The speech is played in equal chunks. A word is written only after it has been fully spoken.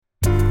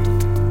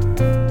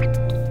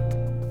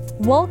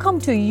Welcome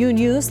to U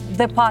News,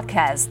 the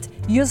podcast,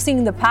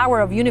 using the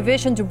power of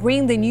Univision to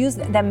bring the news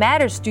that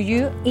matters to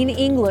you in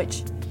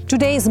English.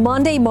 Today is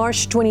Monday,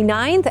 March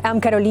 29th.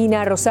 I'm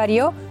Carolina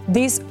Rosario.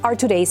 These are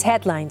today's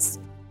headlines.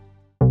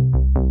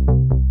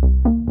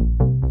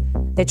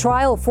 The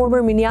trial of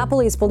former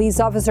Minneapolis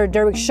police officer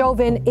Derek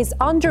Chauvin is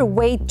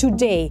underway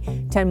today,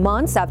 10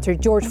 months after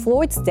George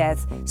Floyd's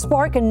death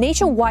sparked a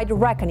nationwide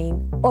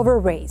reckoning over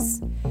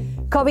race.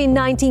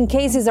 COVID-19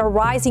 cases are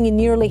rising in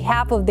nearly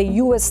half of the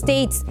U.S.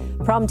 states,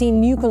 prompting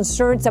new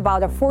concerns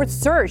about a fourth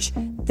surge.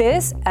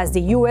 This as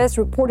the U.S.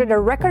 reported a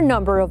record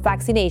number of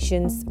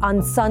vaccinations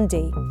on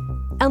Sunday.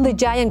 And the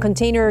giant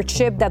container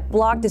ship that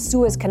blocked the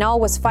Suez Canal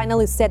was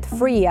finally set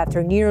free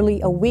after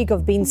nearly a week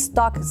of being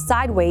stuck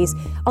sideways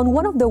on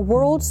one of the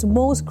world's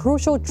most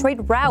crucial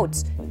trade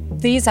routes.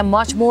 These and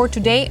much more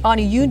today on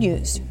U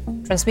News,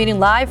 transmitting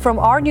live from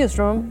our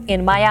newsroom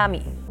in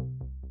Miami.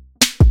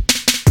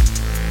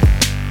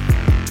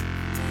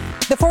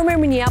 The former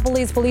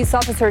Minneapolis police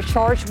officer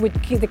charged with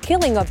the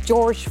killing of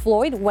George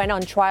Floyd went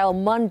on trial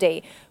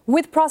Monday,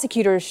 with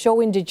prosecutors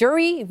showing the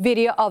jury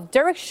video of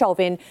Derek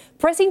Chauvin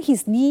pressing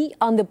his knee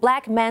on the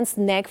black man's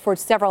neck for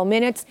several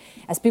minutes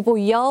as people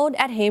yelled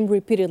at him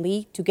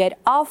repeatedly to get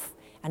off,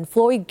 and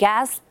Floyd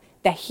gasped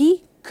that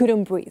he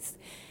couldn't breathe.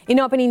 In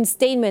opening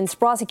statements,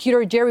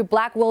 prosecutor Jerry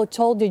Blackwell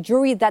told the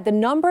jury that the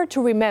number to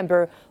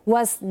remember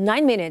was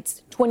 9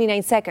 minutes,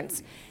 29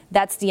 seconds.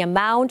 That's the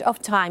amount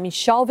of time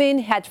Chauvin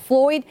had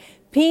Floyd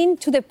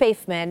pinned to the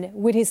pavement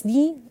with his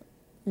knee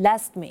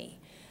last May.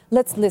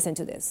 Let's listen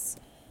to this.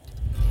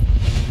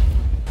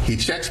 He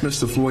checks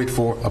Mr. Floyd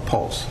for a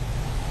pulse.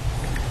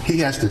 He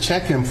has to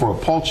check him for a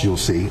pulse, you'll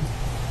see,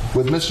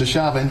 with Mr.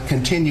 Chauvin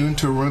continuing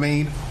to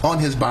remain on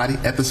his body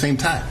at the same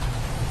time.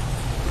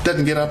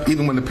 Doesn't get up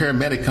even when the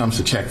paramedic comes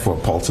to check for a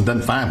pulse and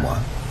doesn't find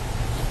one.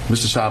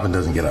 Mr. Chauvin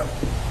doesn't get up.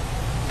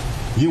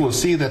 You will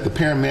see that the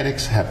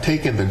paramedics have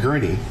taken the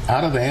gurney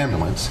out of the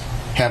ambulance,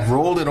 have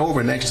rolled it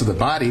over next to the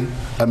body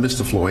of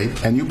Mr. Floyd,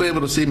 and you'll be able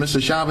to see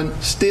Mr. Chauvin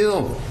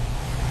still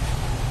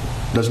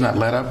does not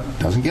let up,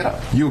 doesn't get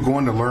up. You're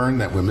going to learn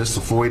that when Mr.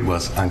 Floyd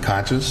was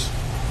unconscious,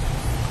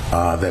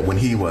 that when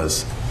he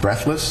was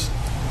breathless,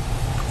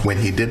 when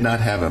he did not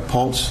have a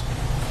pulse,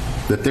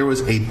 that there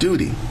was a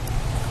duty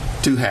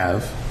to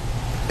have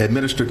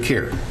administered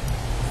care,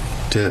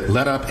 to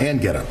let up and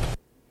get up.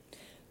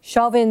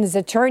 Chauvin's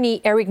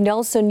attorney, Eric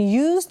Nelson,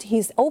 used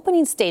his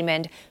opening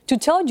statement to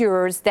tell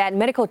jurors that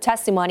medical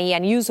testimony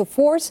and use of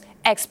force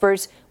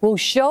experts will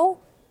show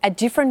a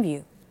different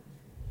view.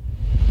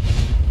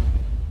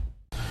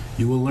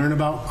 You will learn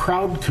about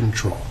crowd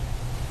control,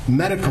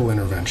 medical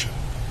intervention,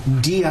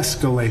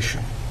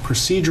 de-escalation,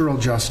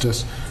 procedural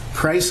justice,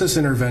 crisis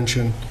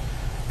intervention,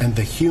 and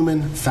the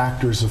human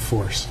factors of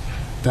force.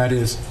 That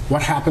is,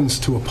 what happens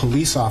to a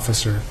police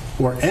officer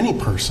or any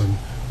person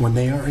when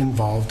they are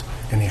involved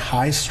in a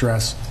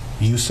high-stress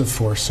use of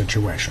force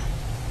situation.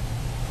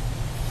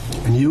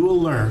 And you will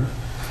learn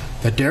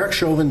that Derek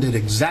Chauvin did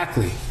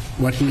exactly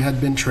what he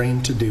had been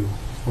trained to do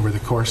over the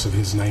course of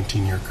his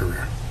 19-year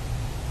career.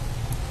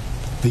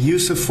 The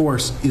use of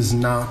force is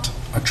not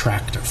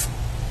attractive,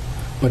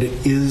 but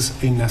it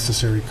is a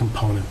necessary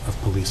component of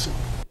policing.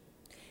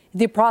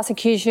 The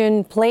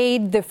prosecution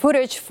played the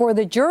footage for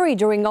the jury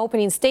during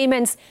opening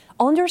statements,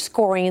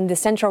 underscoring the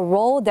central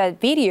role that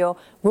video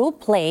will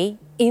play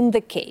in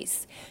the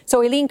case.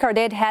 So Eileen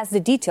Cardet has the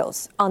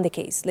details on the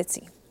case. Let's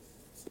see.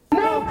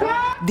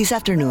 This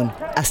afternoon,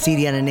 a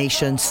city and a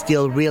nation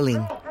still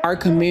reeling. Our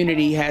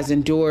community has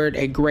endured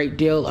a great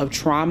deal of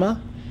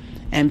trauma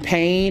and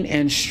pain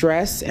and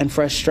stress and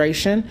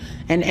frustration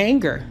and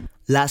anger.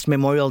 Last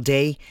Memorial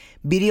Day,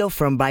 video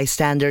from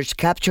bystanders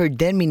captured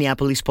then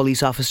Minneapolis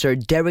police officer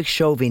Derek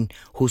Chauvin,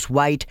 who's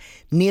white,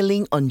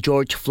 kneeling on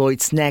George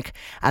Floyd's neck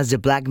as the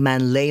black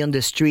man lay on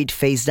the street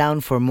face down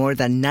for more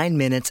than 9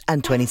 minutes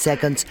and 20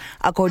 seconds,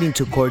 according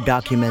to court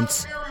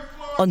documents.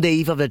 On the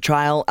eve of the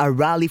trial, a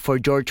rally for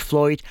George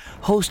Floyd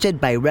hosted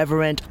by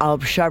Reverend Al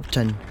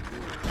Sharpton.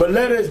 But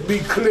let us be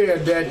clear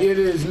that it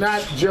is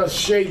not just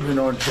Chauvin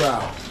on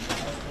trial.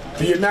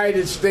 The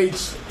United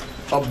States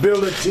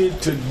ability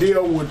to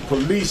deal with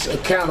police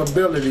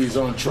accountabilities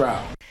on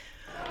trial.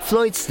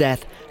 Floyd's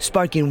death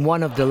sparking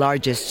one of the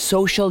largest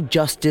social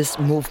justice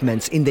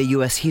movements in the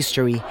U.S.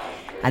 history.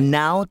 And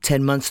now,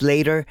 10 months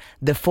later,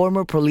 the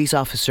former police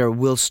officer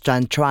will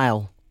stand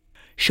trial.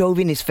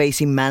 Chauvin is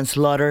facing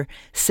manslaughter,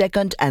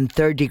 second and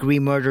third degree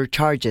murder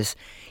charges.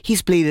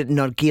 He's pleaded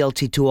not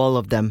guilty to all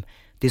of them.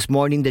 This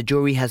morning, the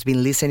jury has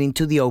been listening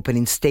to the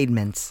opening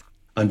statements.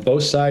 On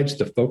both sides,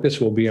 the focus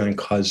will be on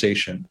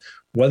causation,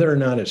 whether or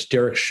not it's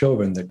Derek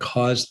Chauvin that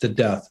caused the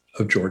death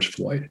of George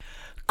Floyd.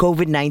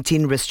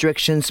 COVID-19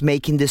 restrictions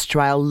making this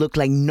trial look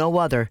like no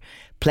other.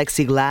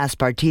 Plexiglass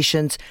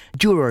partitions,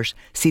 jurors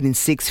sitting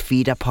 6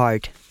 feet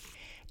apart.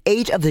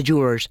 8 of the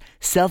jurors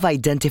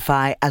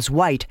self-identify as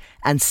white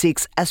and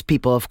 6 as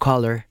people of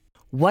color.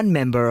 One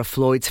member of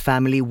Floyd's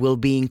family will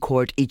be in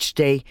court each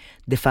day.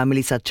 The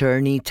family's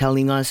attorney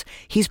telling us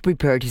he's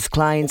prepared his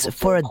clients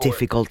for a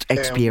difficult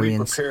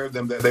experience. And we prepared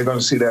them that they're going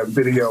to see that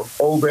video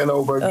over and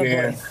over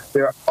again.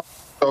 They're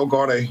also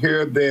going to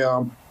hear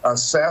them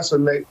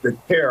assassinate the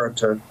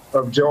character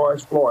of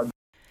George Floyd.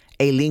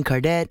 Aileen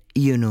Cardet,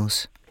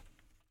 UNews.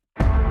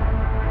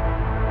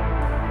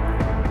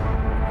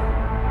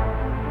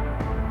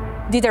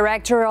 The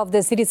director of the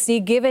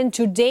CDC given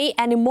today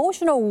an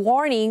emotional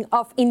warning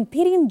of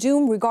impending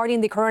doom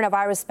regarding the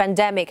coronavirus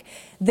pandemic.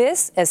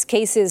 This as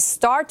cases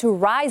start to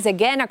rise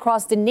again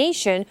across the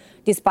nation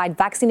despite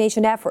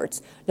vaccination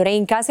efforts.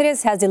 Lorraine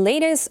Cáceres has the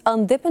latest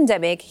on the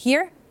pandemic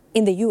here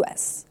in the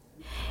U.S.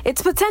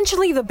 It's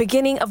potentially the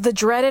beginning of the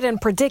dreaded and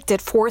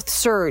predicted fourth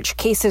surge,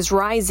 cases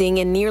rising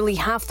in nearly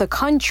half the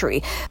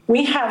country.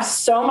 We have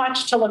so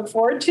much to look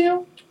forward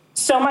to,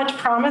 so much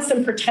promise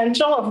and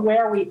potential of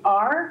where we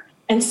are,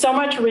 and so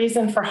much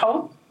reason for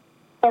hope.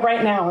 But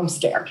right now, I'm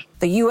scared.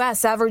 The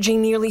U.S.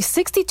 averaging nearly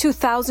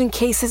 62,000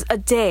 cases a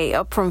day,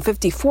 up from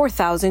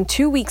 54,000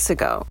 2 weeks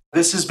ago.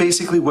 This is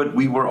basically what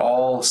we were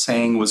all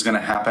saying was going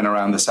to happen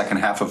around the second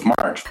half of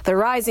March. The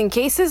rise in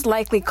cases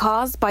likely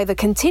caused by the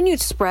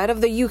continued spread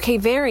of the UK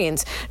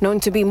variant,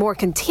 known to be more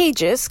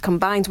contagious,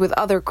 combined with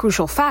other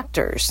crucial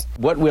factors.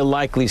 What we're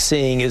likely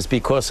seeing is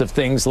because of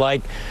things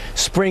like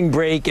spring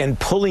break and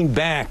pulling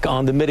back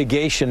on the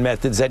mitigation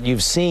methods that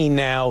you've seen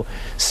now.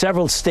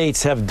 Several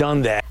states have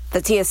done that.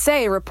 The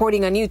TSA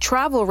reporting a new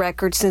travel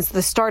record since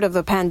the start of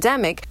the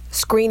pandemic,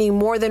 screening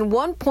more than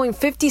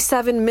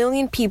 1.57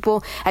 million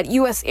people at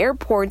U.S.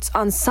 airports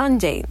on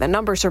Sunday, the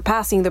number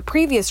surpassing the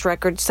previous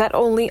record set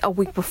only a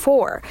week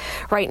before.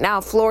 Right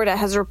now, Florida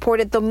has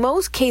reported the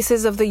most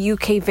cases of the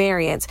UK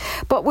variant,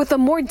 but with a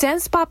more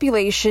dense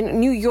population,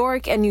 New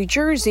York and New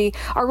Jersey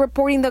are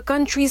reporting the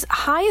country's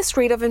highest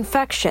rate of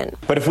infection.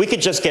 But if we could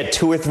just get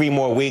 2 or 3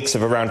 more weeks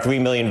of around 3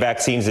 million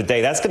vaccines a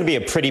day, that's going to be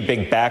a pretty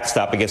big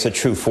backstop against a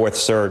true fourth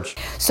surge.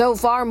 So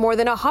far, more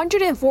than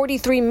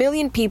 143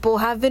 million people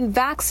have been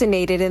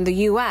vaccinated in the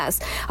U.S.,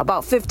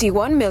 about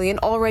 51 million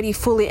already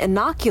fully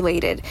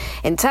inoculated.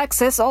 In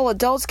Texas, all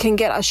adults can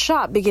get a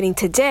shot beginning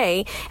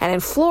today, and in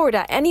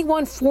Florida,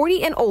 anyone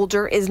 40 and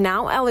older is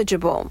now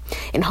eligible.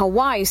 In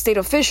Hawaii, state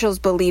officials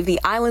believe the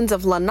islands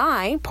of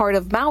Lanai, part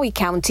of Maui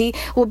County,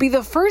 will be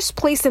the first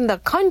place in the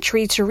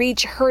country to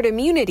reach herd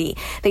immunity.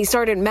 They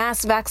started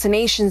mass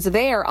vaccinations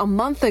there a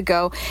month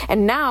ago,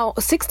 and now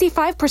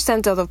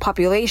 65% of the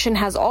population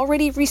has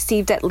already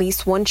received at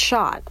least one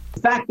shot.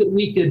 The fact that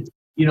we could,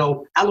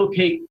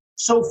 allocate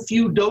so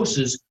few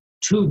doses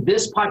to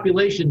this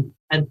population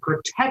and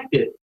protect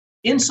it,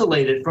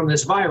 insulate it from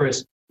this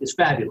virus, is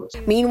fabulous.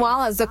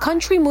 Meanwhile, as the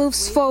country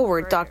moves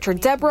forward, Dr.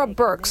 Deborah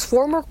Birx,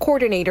 former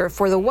coordinator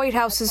for the White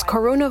House's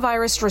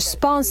coronavirus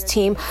response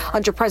team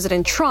under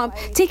President Trump,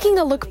 taking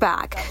a look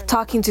back,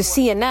 talking to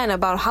CNN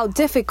about how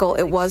difficult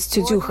it was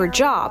to do her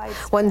job,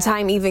 one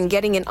time even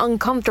getting an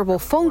uncomfortable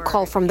phone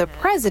call from the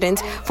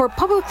president for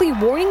publicly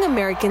warning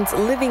Americans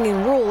living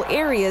in rural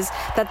areas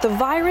that the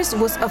virus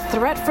was a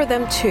threat for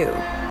them too.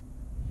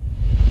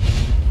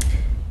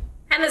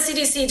 And the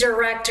CDC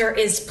director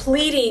is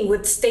pleading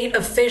with state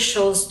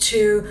officials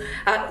to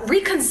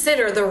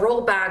reconsider the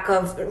rollback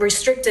of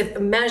restrictive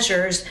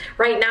measures.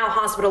 Right now,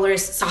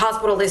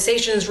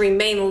 hospitalizations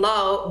remain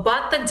low,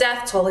 but the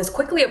death toll is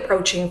quickly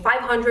approaching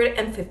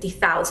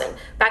 550,000.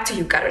 Back to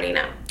you,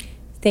 Carolina.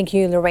 Thank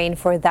you, Lorraine,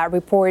 for that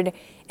report.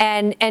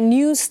 And a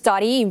new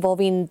study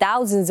involving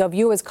thousands of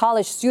U.S.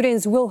 college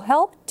students will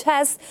help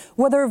test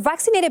whether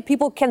vaccinated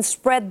people can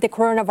spread the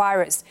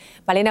coronavirus.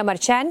 Malena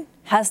Marchand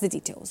has the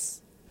details.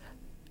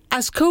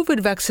 As COVID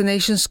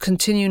vaccinations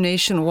continue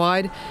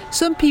nationwide,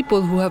 some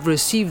people who have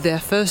received their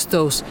first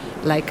dose,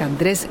 like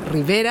Andrés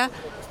Rivera,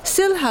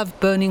 still have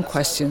burning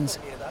questions.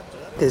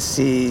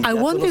 I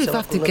wonder if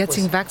after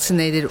getting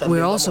vaccinated,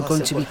 we're also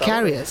going to be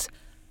carriers.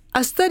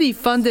 A study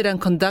funded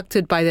and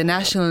conducted by the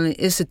National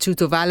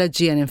Institute of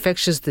Allergy and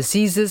Infectious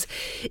Diseases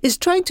is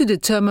trying to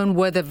determine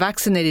whether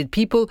vaccinated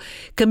people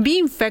can be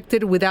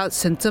infected without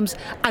symptoms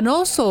and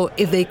also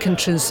if they can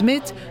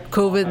transmit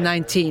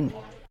COVID-19.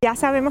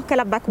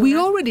 We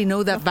already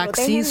know that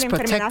vaccines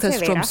protect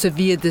us from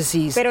severe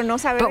disease,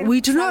 but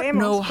we do not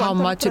know how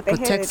much it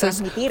protects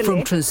us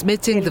from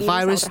transmitting the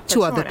virus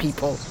to other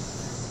people.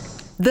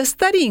 The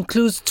study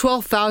includes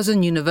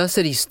 12,000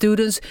 university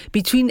students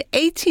between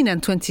 18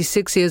 and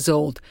 26 years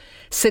old.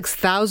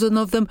 6,000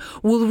 of them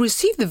will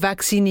receive the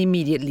vaccine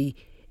immediately.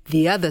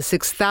 The other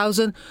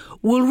 6,000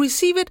 will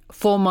receive it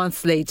 4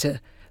 months later.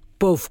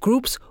 Both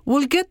groups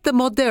will get the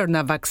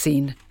Moderna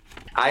vaccine.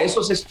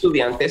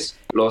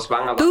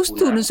 Those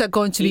students are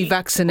going to be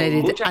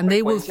vaccinated, and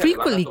they will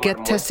frequently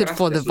get tested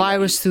for the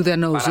virus through their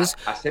noses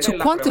to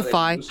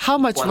quantify how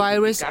much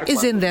virus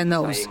is in their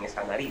nose.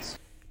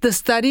 The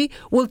study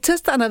will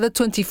test another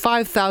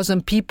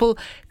 25,000 people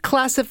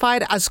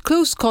classified as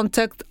close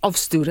contact of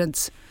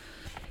students.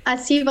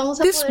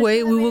 This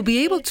way, we will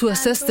be able to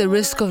assess the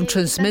risk of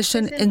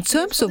transmission in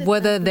terms of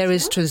whether there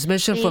is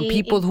transmission from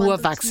people who are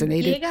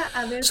vaccinated.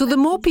 So the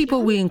more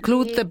people we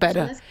include, the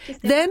better.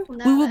 Then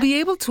we will be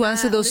able to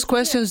answer those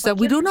questions that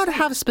we do not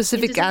have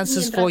specific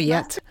answers for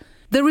yet.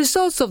 The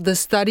results of the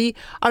study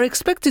are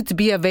expected to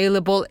be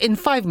available in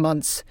 5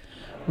 months.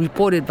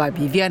 Reported by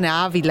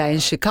Viviana Avila in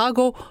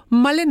Chicago,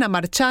 Malena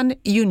Marchan,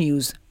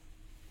 U-News.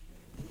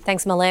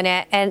 Thanks,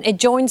 Malena. And a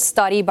joint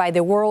study by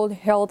the World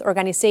Health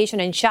Organization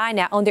and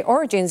China on the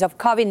origins of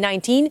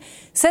COVID-19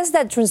 says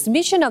that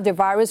transmission of the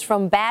virus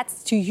from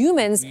bats to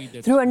humans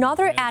through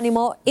another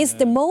animal is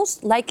the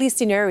most likely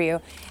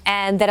scenario,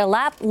 and that a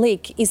lab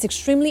leak is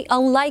extremely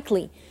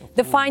unlikely.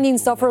 The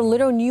findings offer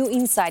little new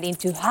insight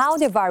into how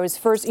the virus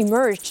first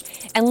emerged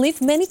and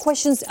leave many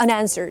questions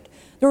unanswered.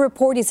 The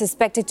report is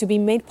expected to be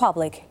made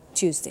public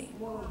Tuesday.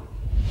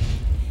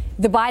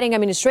 The Biden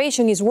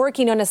administration is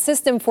working on a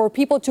system for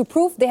people to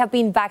prove they have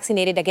been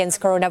vaccinated against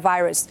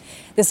coronavirus.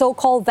 The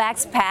so-called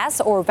Vax Pass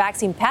or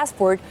vaccine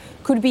passport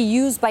could be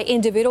used by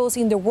individuals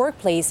in the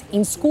workplace,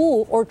 in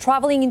school, or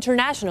traveling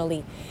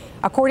internationally.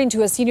 According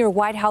to a senior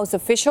White House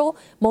official,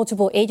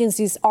 multiple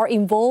agencies are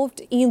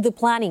involved in the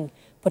planning.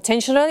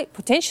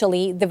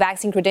 Potentially, the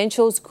vaccine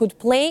credentials could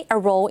play a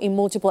role in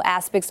multiple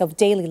aspects of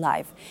daily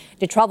life.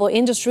 The travel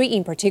industry,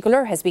 in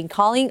particular, has been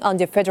calling on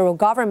the federal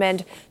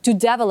government to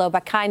develop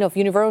a kind of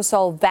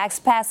universal Vax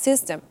Pass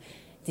system.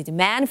 The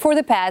demand for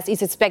the pass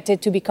is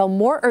expected to become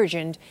more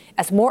urgent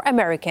as more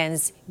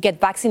Americans get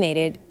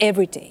vaccinated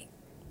every day.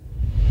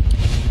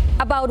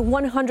 About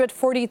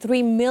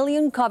 143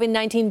 million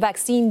COVID-19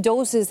 vaccine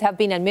doses have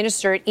been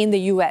administered in the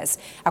U.S.,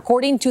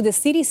 according to the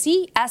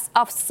CDC as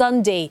of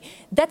Sunday.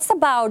 That's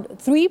about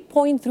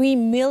 3.3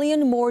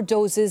 million more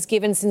doses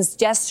given since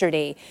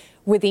yesterday.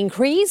 With the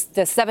increase,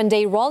 the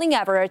 7-day rolling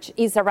average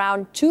is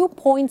around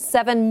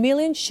 2.7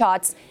 million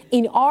shots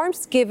in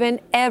arms given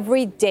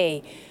every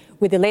day.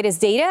 With the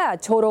latest data, a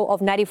total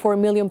of 94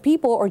 million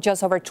people, or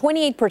just over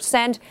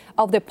 28%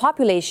 of the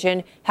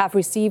population, have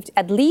received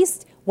at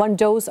least one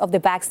dose of the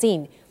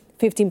vaccine.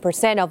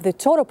 15% of the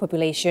total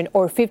population,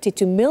 or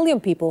 52 million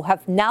people,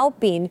 have now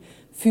been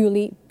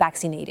fully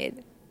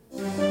vaccinated.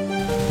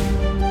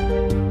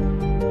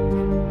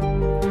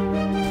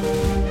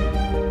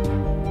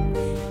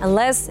 And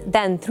less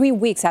than 3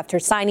 weeks after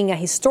signing a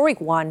historic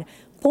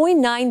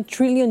 $1.9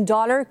 trillion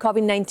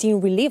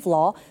COVID-19 relief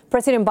law,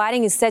 President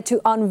Biden is set to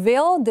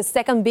unveil the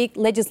second big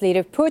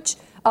legislative push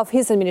of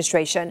his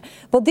administration.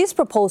 But this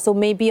proposal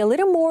may be a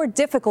little more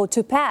difficult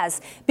to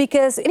pass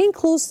because it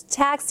includes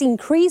tax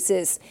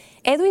increases.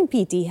 Edwin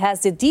Pitti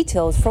has the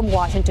details from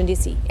Washington,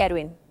 D.C.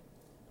 Edwin.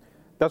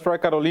 That's right,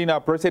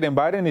 Carolina. President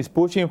Biden is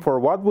pushing for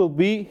what will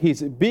be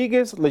his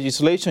biggest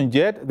legislation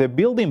yet, the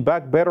Building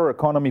Back Better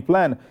economy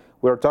plan.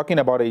 We're talking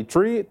about a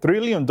 $3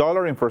 trillion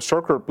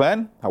infrastructure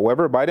plan.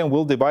 However, Biden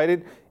will divide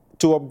it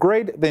to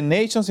upgrade the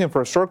nation's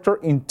infrastructure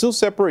in 2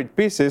 separate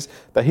pieces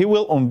that he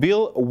will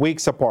unveil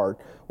weeks apart.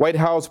 White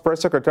House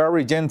Press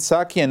Secretary Jen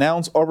Psaki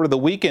announced over the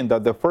weekend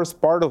that the first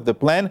part of the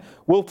plan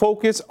will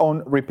focus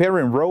on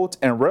repairing roads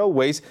and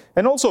railways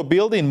and also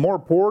building more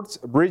ports,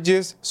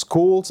 bridges,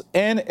 schools,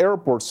 and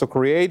airports to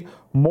create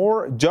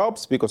more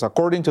jobs, because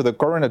according to the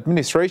current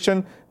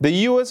administration, the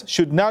U.S.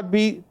 should not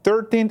be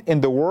 13th in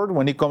the world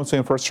when it comes to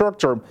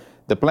infrastructure.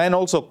 The plan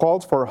also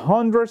calls for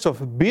hundreds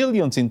of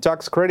billions in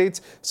tax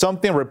credits,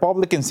 something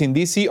Republicans in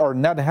D.C. are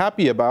not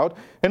happy about,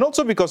 and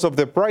also because of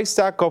the price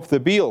tag of the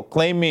bill,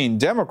 claiming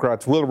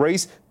Democrats will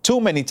raise too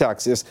many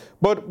taxes.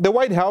 But the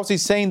White House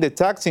is saying the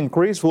tax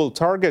increase will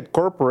target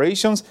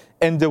corporations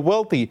and the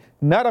wealthy,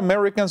 not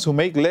Americans who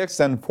make less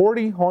than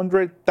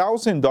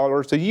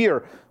 $400,000 a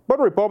year. But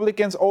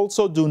Republicans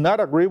also do not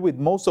agree with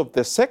most of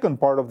the second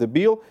part of the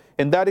bill,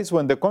 and that is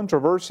when the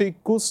controversy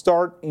could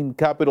start in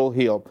Capitol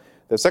Hill.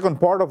 The second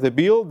part of the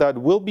bill that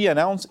will be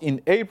announced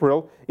in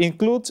April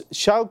includes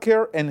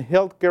childcare and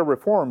healthcare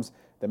reforms.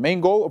 The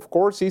main goal, of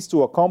course, is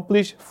to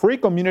accomplish free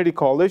community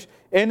college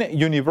and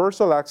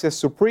universal access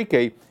to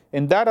pre-K,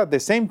 and that at the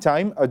same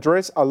time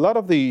address a lot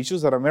of the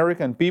issues that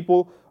American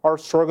people are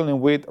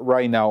struggling with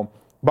right now.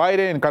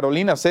 Biden and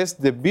Carolina says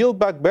the Build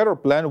Back Better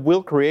plan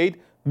will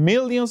create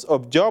millions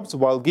of jobs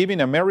while giving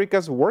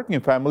America's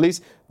working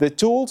families the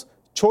tools,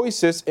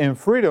 choices, and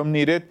freedom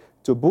needed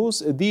to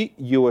boost the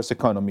U.S.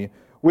 economy.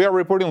 We are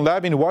reporting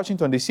live in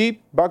Washington, D.C.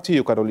 Back to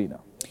you, Carolina.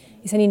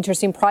 It's an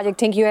interesting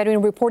project. Thank you,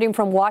 Edwin, reporting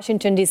from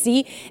Washington,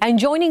 D.C. And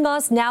joining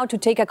us now to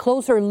take a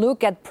closer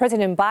look at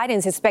President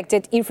Biden's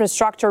expected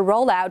infrastructure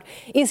rollout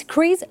is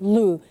Chris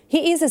Liu.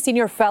 He is a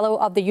senior fellow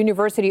of the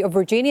University of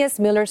Virginia's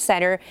Miller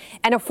Center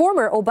and a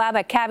former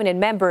Obama cabinet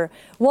member.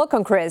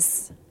 Welcome,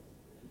 Chris.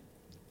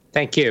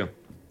 Thank you.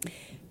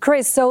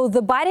 Chris, so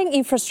the Biden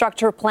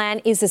infrastructure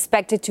plan is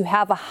expected to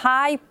have a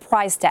high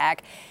price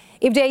tag.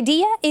 If the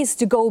idea is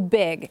to go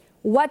big,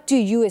 what do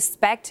you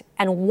expect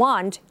and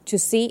want to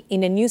see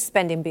in a new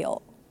spending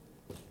bill?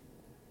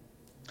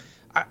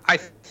 I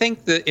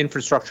think the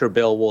infrastructure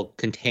bill will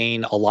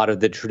contain a lot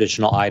of the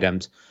traditional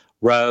items: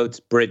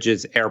 roads,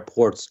 bridges,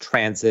 airports,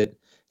 transit,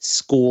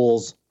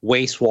 schools,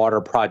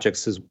 wastewater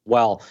projects as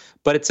well.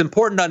 But it's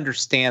important to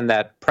understand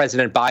that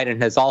President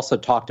Biden has also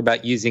talked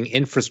about using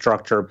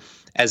infrastructure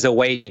as a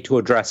way to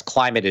address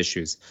climate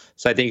issues.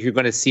 So I think you're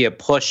going to see a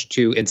push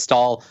to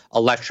install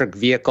electric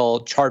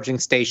vehicle charging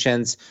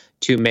stations,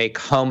 to make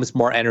homes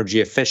more energy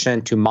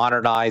efficient, to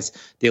modernize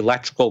the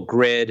electrical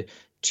grid,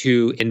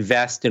 to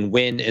invest in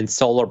wind and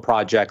solar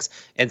projects.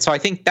 And so I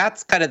think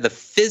that's kind of the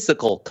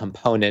physical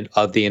component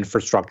of the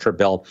infrastructure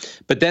bill.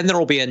 But then there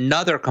will be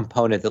another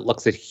component that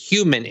looks at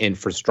human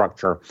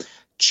infrastructure,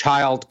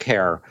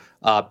 childcare,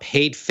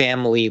 paid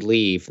family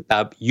leave,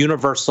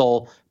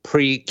 universal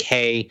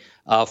pre-K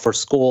for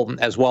school,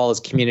 as well as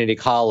community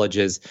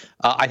colleges.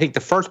 I think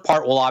the first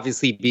part will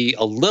obviously be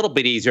a little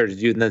bit easier to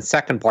do than the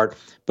second part,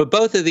 but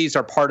both of these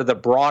are part of the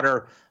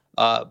broader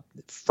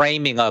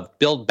framing of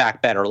Build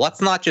Back Better. Let's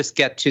not just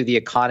get to the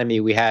economy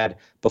we had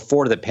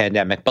before the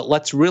pandemic, but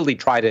let's really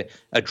try to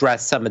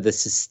address some of the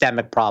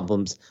systemic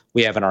problems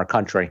we have in our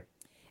country.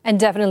 And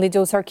definitely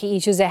those are key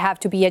issues that have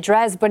to be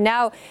addressed. But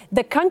now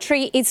the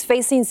country is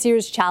facing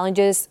serious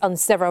challenges on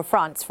several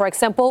fronts. For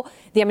example,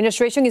 the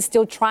administration is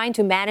still trying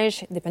to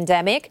manage the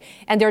pandemic,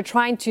 and they're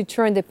trying to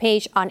turn the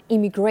page on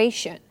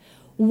immigration.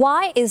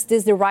 Why is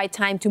this the right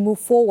time to move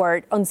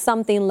forward on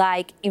something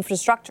like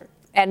infrastructure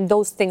and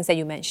those things that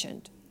you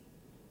mentioned?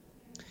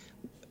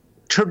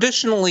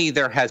 Traditionally,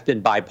 there has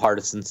been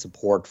bipartisan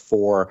support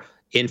for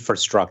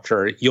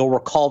infrastructure. You'll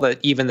recall that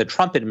even the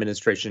Trump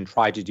administration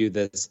tried to do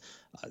this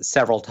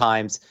several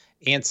times.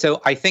 And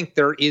so I think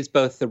there is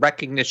both the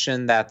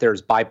recognition that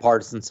there's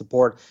bipartisan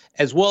support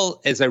as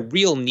well as a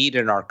real need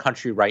in our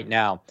country right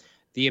now.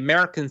 The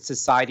American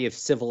Society of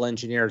Civil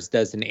Engineers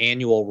does an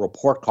annual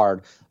report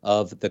card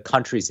of the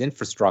country's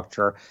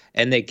infrastructure,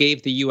 and they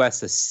gave the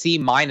U.S. a C-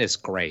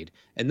 grade,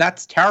 and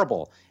that's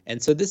terrible.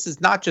 And so this is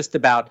not just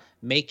about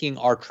making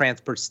our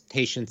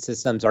transportation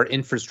systems, our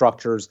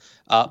infrastructures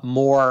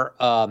more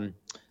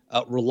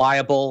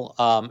reliable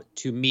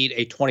to meet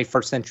a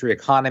 21st century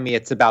economy.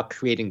 It's about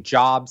creating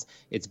jobs.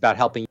 It's about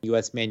helping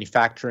U.S.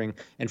 manufacturing,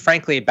 and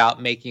frankly,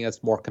 about making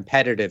us more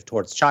competitive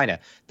towards China.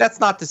 That's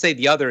not to say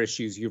the other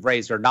issues you've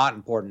raised are not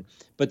important,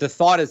 but the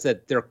thought is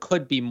that there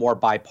could be more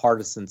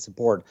bipartisan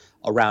support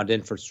around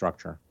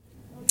infrastructure.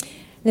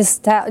 Let's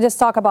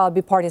talk about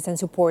bipartisan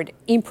support.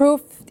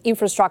 Improved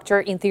infrastructure,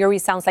 in theory,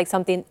 sounds like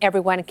something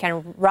everyone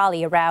can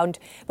rally around.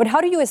 But how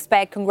do you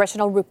expect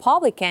congressional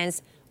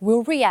Republicans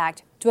will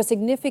react to a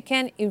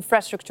significant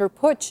infrastructure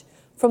push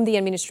from the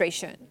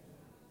administration?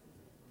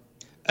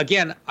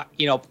 Again,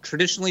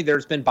 traditionally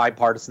there's been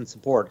bipartisan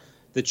support.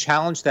 The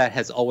challenge that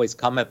has always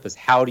come up is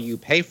how do you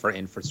pay for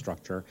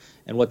infrastructure?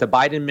 And what the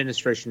Biden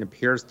administration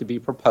appears to be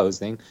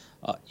proposing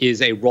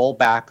is a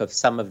rollback of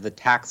some of the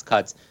tax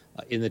cuts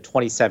in the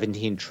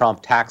 2017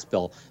 Trump tax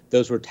bill.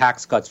 Those were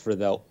tax cuts for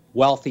the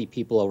wealthy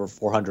people over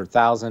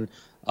 $400,000,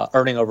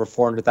 earning over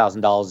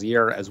 $400,000 a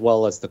year, as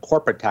well as the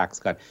corporate tax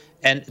cut.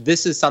 And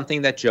this is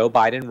something that Joe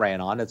Biden ran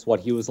on. It's what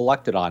he was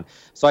elected on.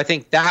 So I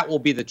think that will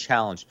be the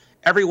challenge.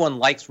 Everyone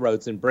likes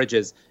roads and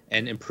bridges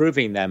and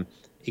improving them.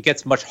 It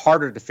gets much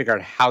harder to figure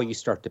out how you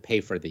start to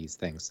pay for these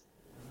things.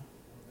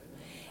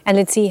 And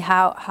let's see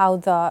how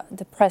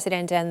the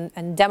president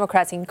and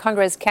Democrats in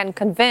Congress can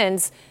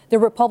convince the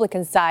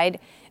Republican side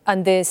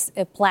on this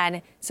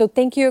plan. So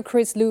thank you,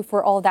 Chris Liu,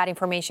 for all that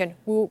information.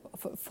 We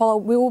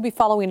will be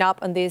following up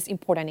on this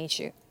important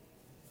issue.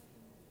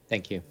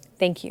 Thank you.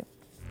 Thank you.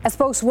 A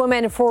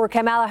spokeswoman for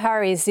Kamala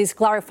Harris is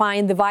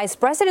clarifying the vice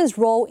president's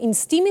role in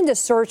stemming the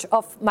surge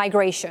of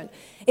migration.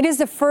 It is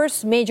the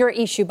first major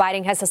issue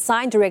Biden has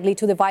assigned directly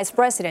to the vice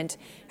president.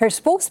 Her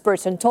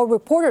spokesperson told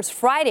reporters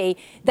Friday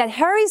that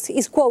Harris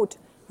is, quote,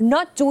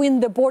 not doing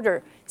the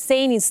border,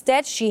 saying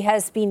instead she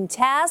has been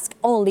tasked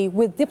only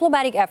with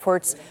diplomatic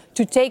efforts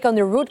to take on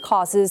the root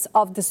causes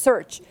of the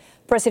surge.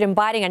 President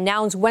Biden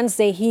announced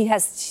Wednesday he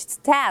has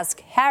tasked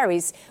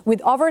Harris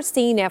with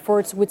overseeing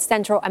efforts with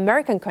Central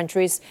American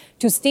countries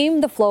to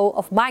stem the flow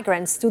of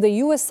migrants to the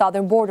U.S.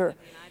 southern border.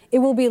 It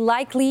will be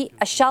likely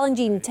a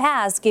challenging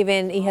task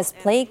given he has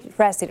played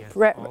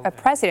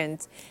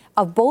president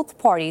of both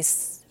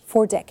parties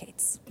for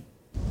decades.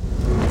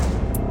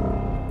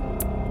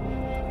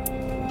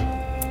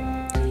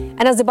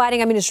 And as the Biden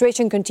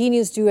administration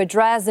continues to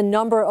address the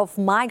number of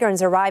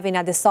migrants arriving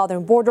at the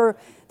southern border,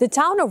 the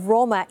town of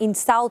Roma in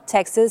South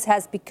Texas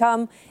has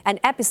become an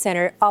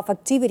epicenter of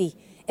activity.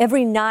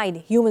 Every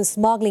night, human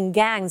smuggling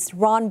gangs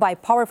run by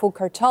powerful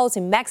cartels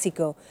in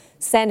Mexico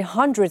send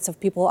hundreds of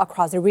people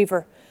across the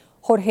river.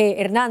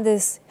 Jorge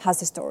Hernandez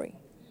has the story.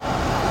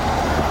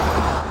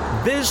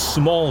 This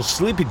small,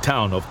 sleepy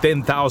town of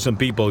 10,000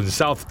 people in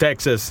South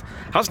Texas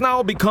has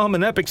now become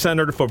an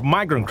epicenter for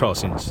migrant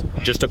crossings.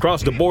 Just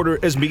across the border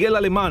is Miguel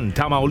Alemán,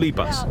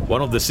 Tamaulipas,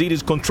 one of the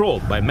cities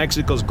controlled by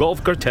Mexico's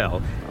Gulf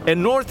Cartel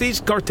and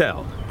Northeast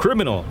Cartel,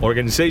 criminal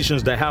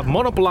organizations that have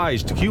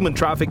monopolized human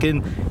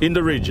trafficking in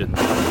the region.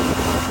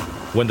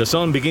 When the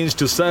sun begins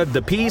to set,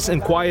 the peace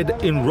and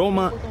quiet in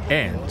Roma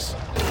ends.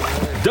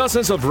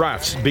 Dozens of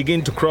rafts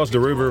begin to cross the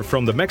river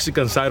from the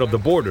Mexican side of the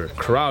border,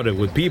 crowded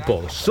with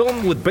people,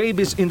 some with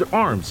babies in their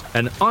arms,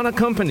 and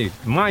unaccompanied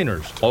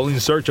minors, all in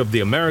search of the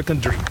American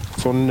dream.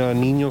 Son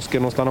niños que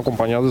no están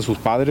acompañados de sus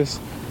padres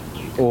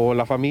o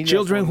la familia.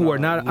 Children who are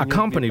not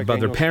accompanied by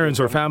their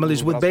parents or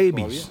families with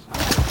babies.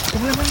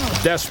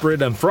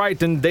 Desperate and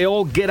frightened, they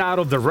all get out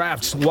of the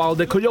rafts while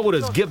the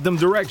coyotes give them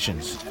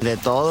directions.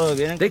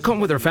 They come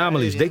with their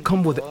families, they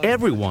come with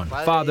everyone,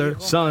 father,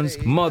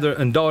 sons, mother,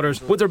 and daughters,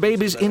 with their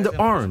babies in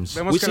their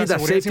arms. We see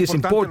that safety is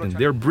important.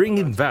 They're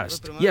bringing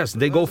vests. Yes,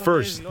 they go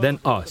first, then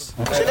us.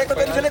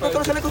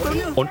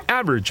 On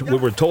average, we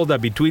were told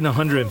that between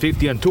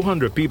 150 and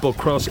 200 people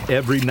cross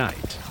every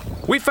night.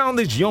 We found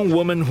this young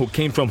woman who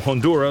came from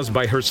Honduras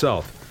by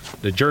herself.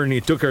 The journey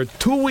took her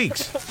 2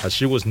 weeks as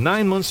she was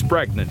 9 months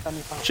pregnant.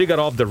 She got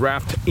off the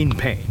raft in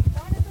pain.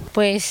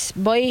 Well,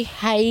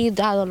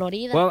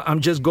 I'm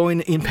just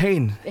going in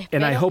pain,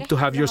 and I hope to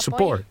have your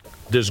support.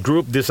 This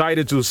group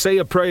decided to say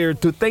a prayer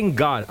to thank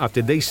God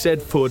after they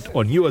set foot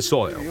on U.S.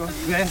 soil.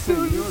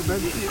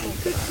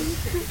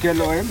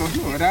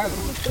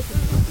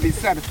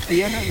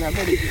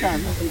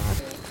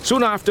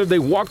 Soon after, they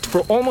walked for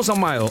almost a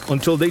mile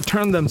until they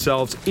turned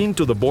themselves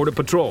into the Border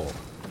Patrol.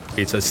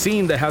 It's a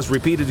scene that has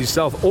repeated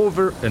itself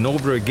over and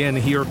over again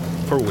here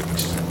for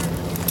weeks.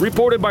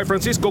 Reported by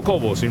Francisco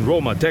Cobos in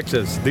Roma,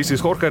 Texas, this is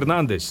Jorge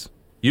Hernandez,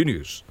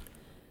 U-News.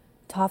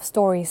 Tough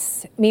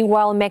stories.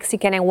 Meanwhile,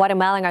 Mexican and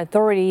Guatemalan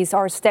authorities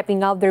are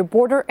stepping up their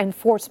border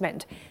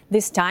enforcement.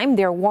 This time,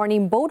 they're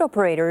warning boat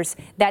operators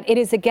that it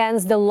is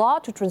against the law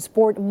to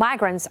transport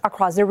migrants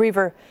across the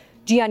river.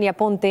 Gianni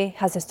Aponte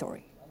has the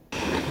story.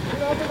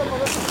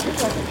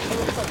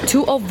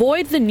 To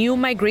avoid the new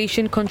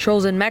migration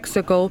controls in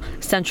Mexico,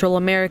 Central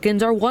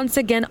Americans are once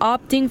again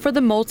opting for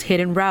the most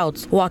hidden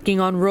routes,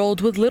 walking on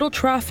roads with little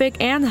traffic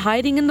and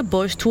hiding in the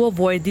bush to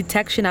avoid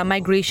detection at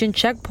migration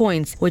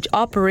checkpoints, which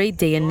operate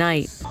day and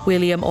night.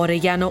 William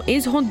Orellano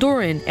is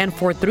Honduran, and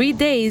for 3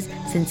 days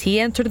since he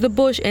entered the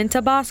bush in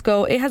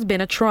Tabasco, it has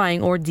been a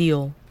trying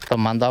ordeal.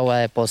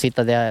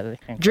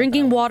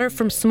 Drinking water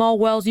from small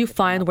wells you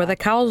find where the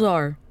cows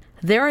are.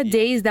 There are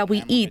days that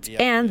we eat,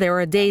 and there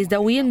are days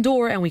that we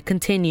endure and we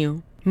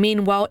continue.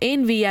 Meanwhile,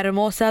 in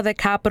Villahermosa, the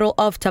capital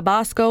of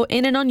Tabasco,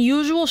 in an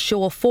unusual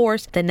show of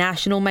force, the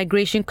National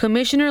Migration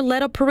Commissioner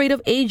led a parade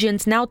of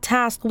agents now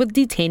tasked with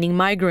detaining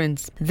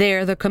migrants.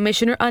 There, the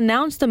commissioner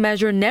announced a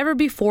measure never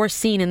before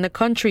seen in the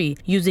country,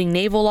 using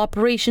naval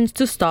operations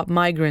to stop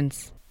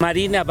migrants.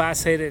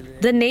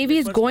 The Navy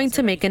is going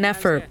to make an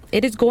effort.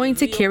 It is going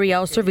to carry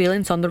out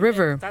surveillance on the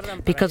river,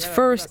 because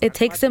first, it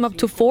takes them up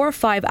to 4 or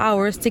 5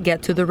 hours to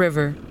get to the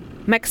river.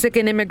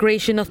 Mexican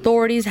immigration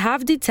authorities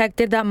have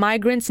detected that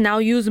migrants now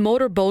use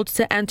motorboats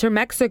to enter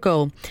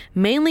Mexico,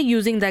 mainly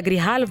using the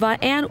Grijalva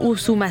and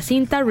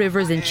Usumacinta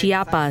rivers in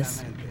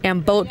Chiapas.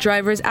 And boat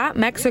drivers at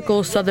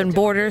Mexico's southern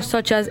border,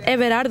 such as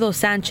Everardo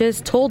Sanchez,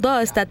 told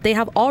us that they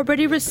have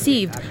already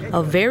received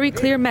a very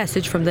clear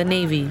message from the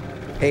Navy.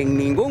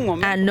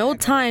 At no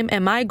time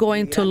am I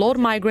going to load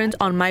migrants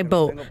on my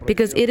boat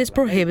because it is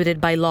prohibited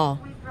by law.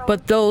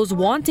 But those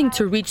wanting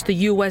to reach the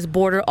U.S.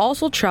 border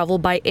also travel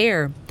by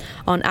air.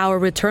 On our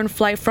return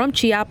flight from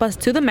Chiapas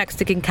to the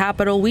Mexican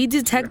capital, we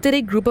detected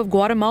a group of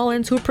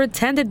Guatemalans who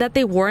pretended that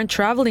they weren't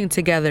traveling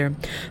together,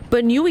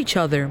 but knew each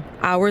other.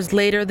 Hours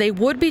later, they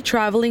would be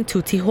traveling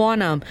to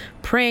Tijuana,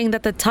 praying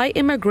that the tight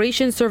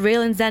immigration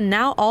surveillance that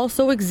now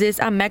also exists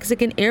at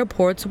Mexican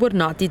airports would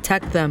not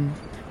detect them.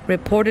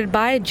 Reported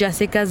by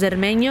Jessica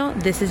Zermeño,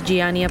 this is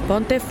Gianni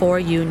Aponte for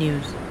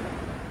U-News.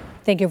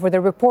 Thank you for the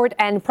report.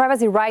 And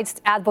privacy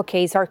rights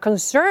advocates are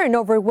concerned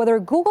over whether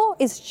Google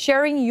is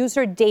sharing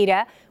user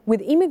data with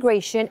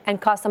immigration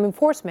and custom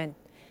enforcement.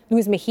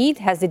 Luis Mejid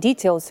has the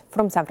details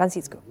from San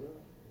Francisco.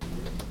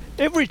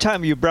 Every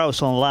time you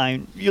browse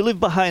online, you leave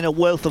behind a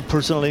wealth of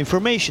personal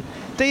information,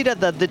 data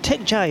that the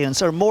tech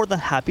giants are more than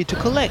happy to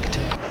collect.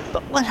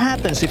 But what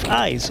happens if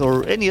ICE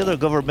or any other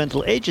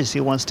governmental agency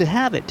wants to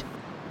have it?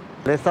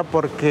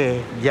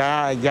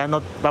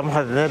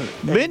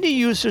 Many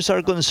users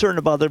are concerned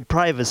about their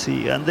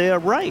privacy, and they are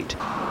right.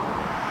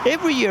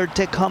 Every year,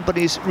 tech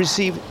companies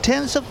receive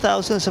tens of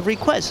thousands of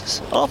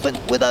requests, often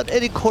without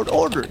any court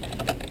order.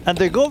 And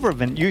the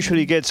government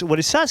usually gets what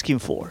it's asking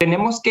for.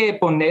 Privacy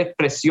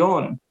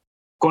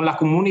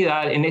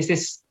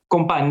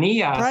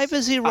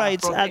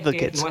rights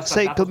advocates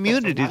say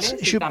communities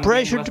should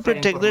pressure to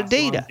protect their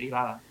data.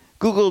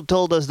 Google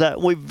told us that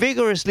we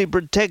vigorously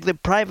protect the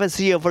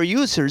privacy of our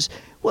users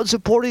while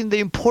supporting the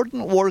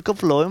important work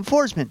of law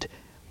enforcement.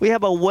 We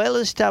have a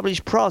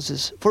well-established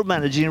process for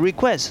managing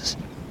requests.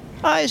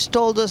 ICE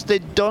told us they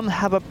don't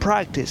have a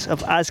practice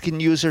of asking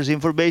users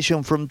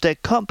information from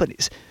tech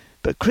companies,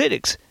 but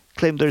critics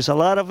claim there's a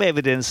lot of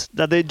evidence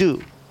that they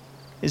do.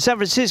 In San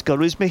Francisco,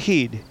 Luis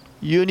Mejid,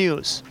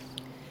 U-News.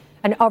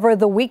 And over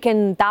the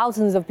weekend,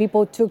 thousands of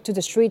people took to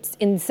the streets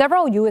in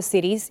several U.S.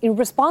 cities in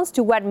response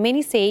to what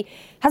many say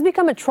has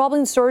become a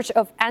troubling surge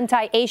of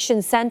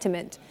anti-Asian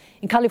sentiment.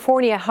 In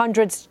California,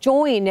 hundreds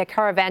joined a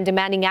caravan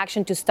demanding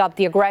action to stop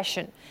the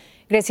aggression.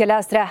 Grecia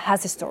Lastra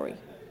has the story.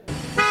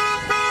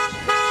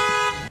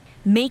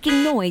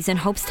 making noise in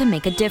hopes to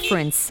make a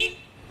difference.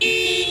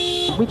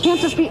 We can't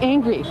just be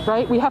angry,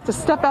 right? We have to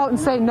step out and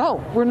say,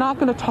 no, we're not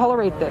going to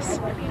tolerate this.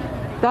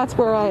 That's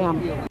where I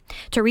am.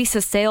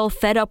 Teresa Sale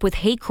fed up with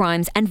hate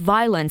crimes and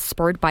violence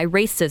spurred by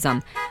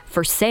racism.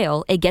 For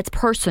Sale, it gets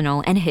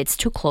personal and hits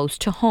too close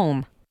to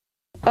home.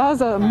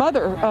 As a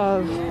mother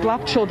of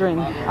black children,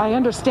 I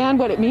understand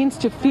what it means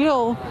to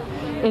feel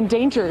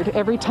endangered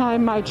every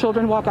time my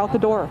children walk out the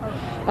door.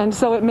 And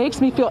so it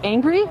makes me feel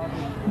angry,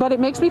 but it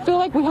makes me feel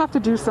like we have to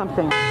do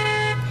something.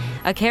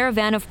 A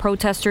caravan of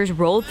protesters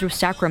rolled through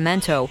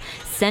Sacramento,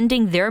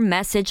 sending their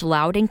message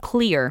loud and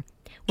clear,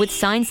 with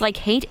signs like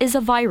 "Hate is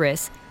a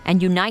virus"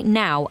 and "Unite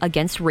now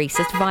against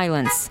racist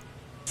violence."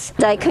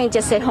 I couldn't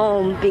just sit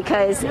home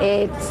because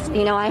it's,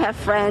 I have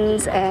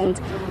friends, and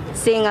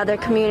seeing other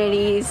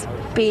communities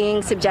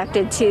being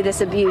subjected to this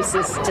abuse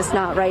is just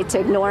not right to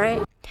ignore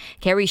it.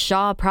 Carrie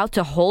Shaw, proud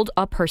to hold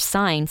up her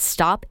sign,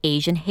 "Stop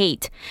Asian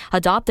Hate."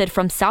 Adopted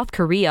from South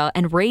Korea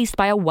and raised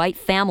by a white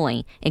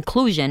family,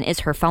 inclusion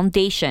is her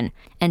foundation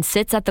and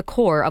sits at the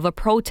core of a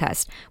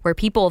protest where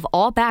people of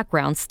all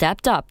backgrounds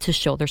stepped up to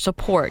show their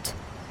support.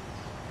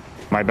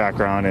 My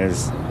background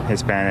is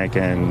Hispanic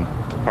and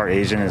part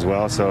Asian as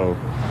well, so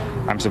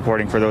I'm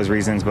supporting for those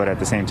reasons, but at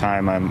the same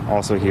time, I'm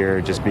also here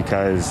just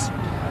because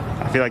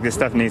I feel like this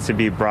stuff needs to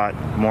be brought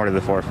more to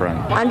the forefront.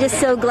 I'm just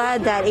so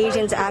glad that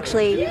Asians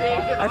actually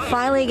are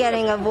finally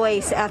getting a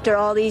voice after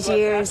all these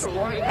years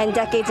and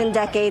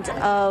decades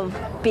of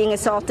being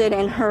assaulted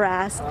and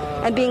harassed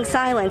and being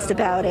silenced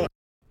about it.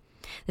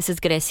 This is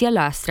Grecia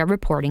Lastra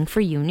reporting for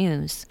U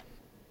News.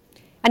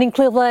 And in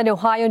Cleveland,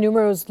 Ohio,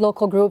 numerous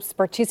local groups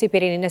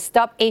participated in a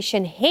Stop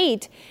Asian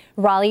Hate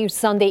rally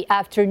Sunday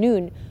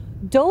afternoon.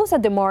 Those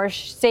at the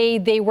march say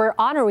they were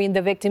honoring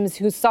the victims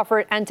who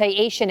suffered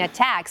anti-Asian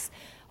attacks.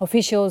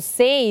 Officials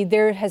say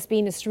there has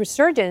been a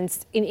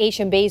resurgence in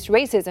Asian-based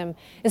racism,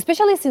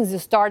 especially since the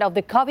start of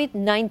the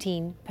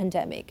COVID-19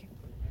 pandemic.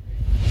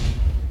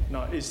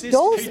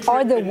 Those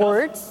are the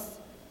words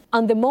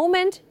on the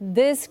moment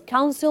this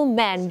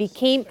councilman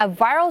became a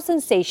viral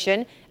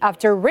sensation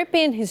after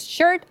ripping his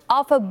shirt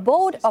off a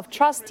Board of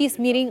Trustees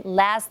meeting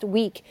last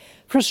week.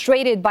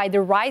 Frustrated by the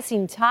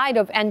rising tide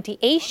of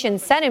anti-Asian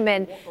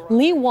sentiment,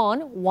 Lee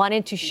Won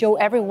wanted to show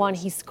everyone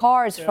his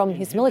scars from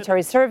his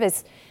military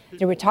service.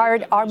 The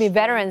retired Army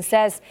veteran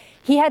says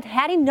he had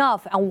had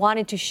enough and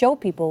wanted to show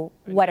people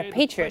what a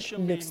patriot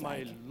looks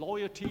like.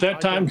 At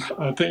that time,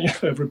 I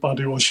think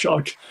everybody was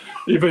shocked.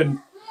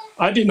 Even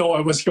I didn't know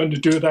I was going to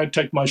do that,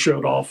 take my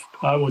shirt off.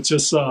 I was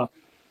just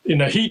in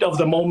the heat of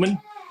the moment.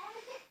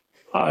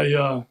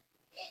 I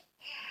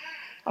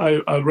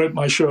ripped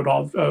my shirt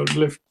off,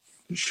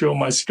 show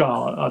my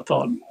scar. I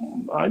thought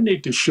I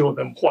need to show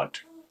them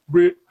what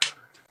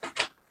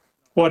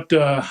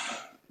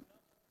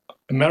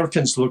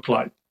Americans look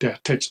like.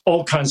 That takes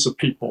all kinds of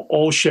people,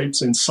 all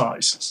shapes and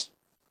sizes.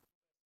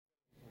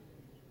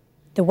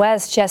 The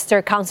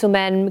Westchester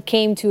councilman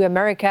came to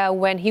America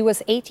when he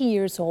was 80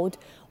 years old.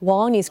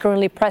 Wong is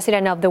currently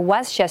president of the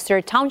Westchester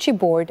Township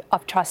Board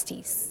of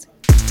Trustees.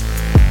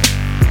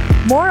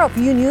 More of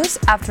U News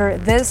after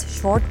this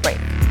short break.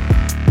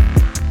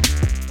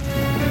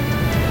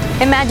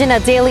 Imagine a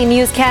daily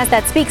newscast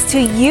that speaks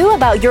to you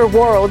about your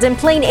world in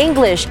plain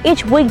English.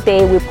 Each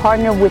weekday, we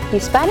partner with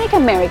Hispanic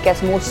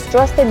America's most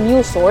trusted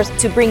news source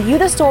to bring you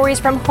the stories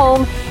from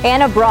home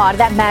and abroad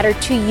that matter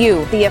to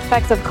you. The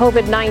effects of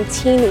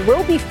COVID-19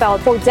 will be felt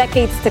for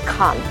decades to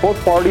come.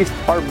 Both parties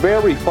are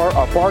very far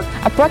apart.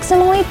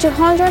 Approximately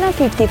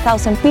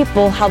 250,000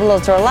 people have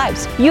lost their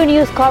lives. U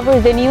News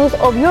covers the news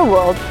of your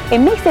world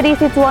and makes it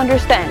easy to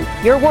understand.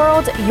 Your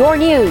world, your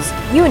news.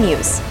 U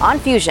News on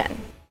Fusion.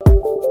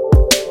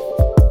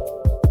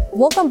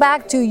 Welcome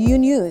back to U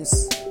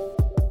News.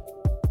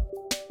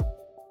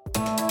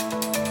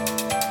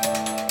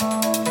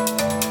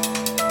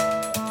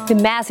 The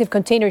massive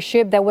container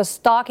ship that was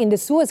stuck in the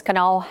Suez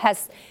Canal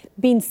has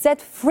been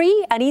set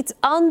free and it's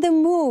on the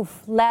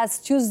move.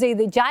 Last Tuesday,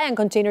 the giant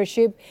container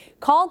ship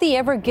called the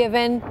Ever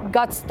Given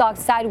got stuck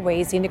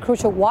sideways in the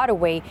crucial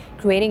waterway,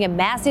 creating a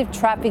massive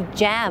traffic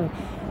jam.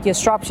 The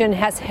disruption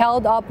has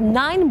held up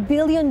 $9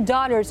 billion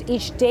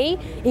each day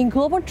in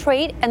global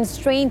trade and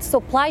strained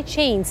supply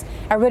chains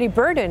already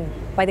burdened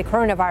by the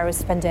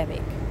coronavirus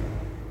pandemic.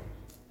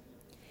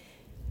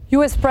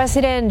 U.S.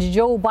 President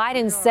Joe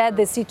Biden said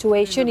the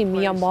situation in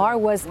Myanmar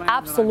was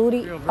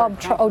absolutely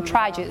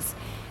outrageous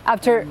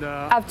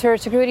after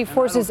security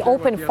forces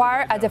opened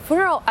fire at a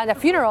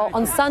funeral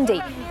on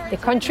Sunday. The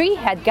country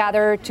had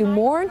gathered to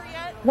mourn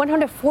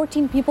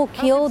 114 people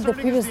killed the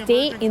previous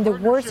day in the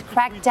worst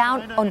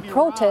crackdown on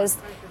protests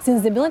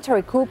since the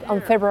military coup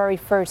on February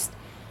 1st.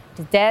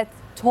 The death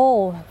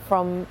toll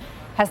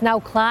has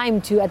now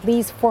climbed to at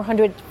least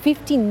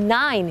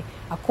 459,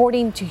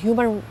 according to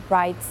human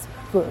rights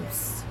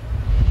groups.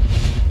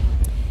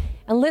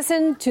 And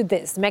listen to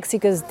this.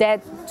 Mexico's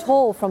death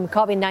toll from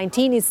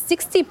COVID-19 is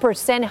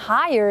 60%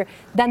 higher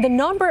than the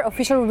number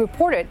officially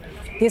reported.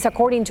 This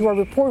according to a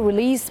report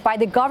released by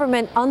the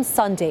government on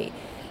Sunday.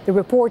 The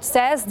report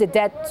says the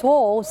death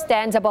toll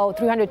stands about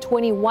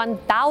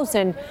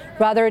 321,000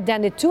 rather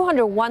than the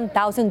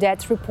 201,000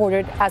 deaths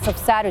reported as of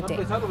Saturday.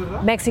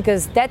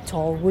 Mexico's death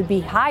toll would be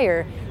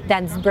higher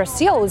than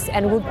Brazil's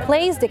and would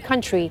place the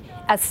country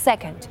as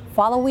second,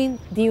 following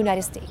the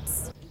United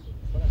States.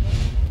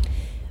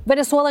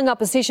 Venezuelan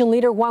opposition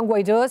leader Juan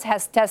Guaidó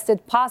has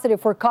tested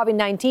positive for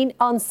COVID-19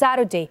 on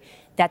Saturday.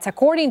 That's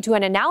according to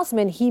an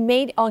announcement he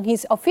made on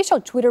his official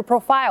Twitter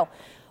profile.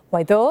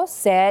 Guaidó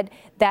said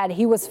that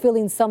he was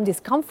feeling some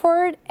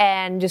discomfort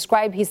and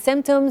described his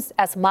symptoms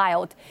as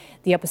mild.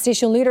 The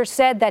opposition leader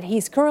said that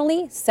he's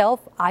currently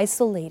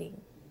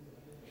self-isolating.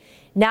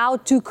 Now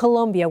to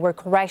Colombia, where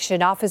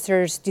correction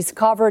officers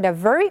discovered a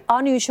very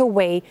unusual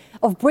way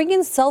of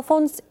bringing cell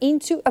phones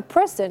into a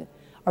prison.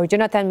 Our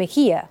Jonathan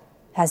Mejia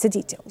has the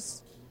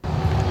details.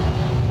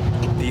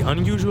 The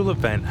unusual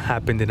event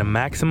happened in a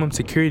maximum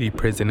security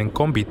prison in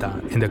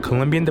Combita in the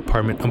Colombian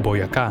department of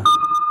Boyacá.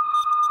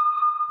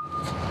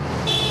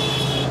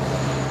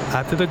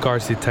 After the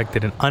guards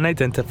detected an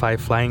unidentified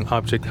flying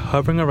object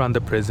hovering around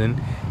the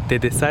prison, they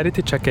decided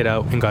to check it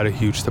out and got a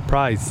huge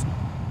surprise.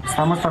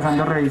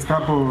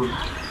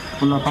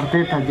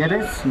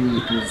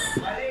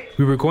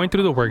 We were going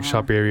through the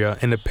workshop area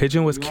and a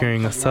pigeon was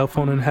carrying a cell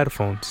phone and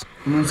headphones.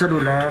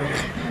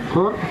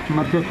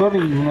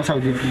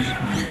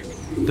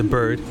 The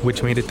bird,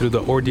 which made it through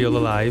the ordeal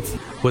alive,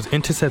 was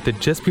intercepted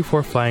just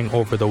before flying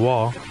over the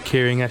wall,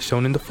 carrying, as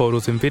shown in the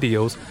photos and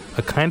videos,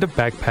 a kind of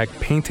backpack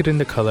painted in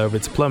the color of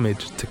its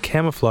plumage to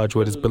camouflage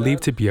what is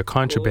believed to be a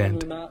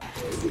contraband.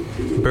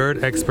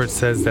 Bird expert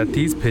says that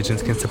these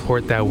pigeons can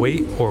support that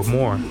weight or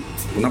more.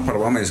 Una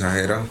parva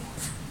mensajera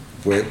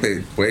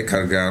puede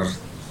cargar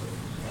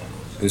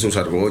en sus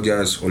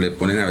argollas o le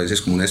ponen a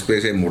veces como una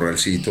especie de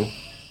morralcito.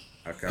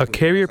 A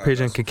carrier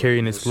pigeon can carry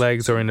in its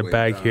legs or in a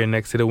bag here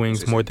next to the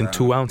wings more than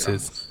 2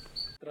 ounces.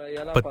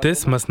 But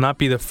this must not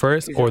be the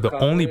first or the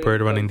only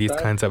bird running these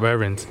kinds of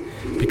errands,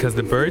 because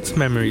the bird's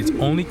memory is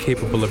only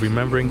capable of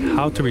remembering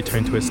how to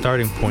return to its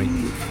starting point,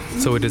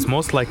 so it is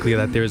most likely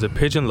that there is a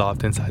pigeon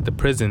loft inside the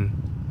prison.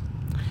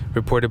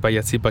 Reported by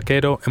Yací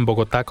Baquero in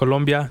Bogotá,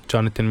 Colombia,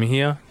 Jonathan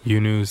Mejia,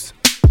 U-News.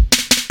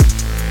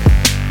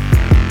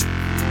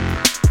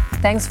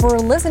 Thanks for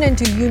listening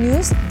to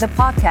U-News, the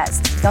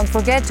podcast. Don't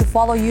forget to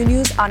follow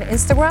U-News on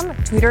Instagram,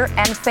 Twitter,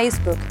 and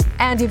Facebook.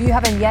 And if you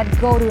haven't yet,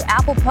 go to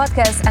Apple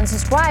Podcasts and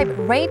subscribe,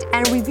 rate,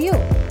 and review.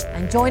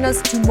 And join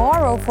us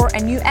tomorrow for a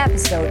new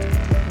episode.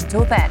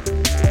 Until then.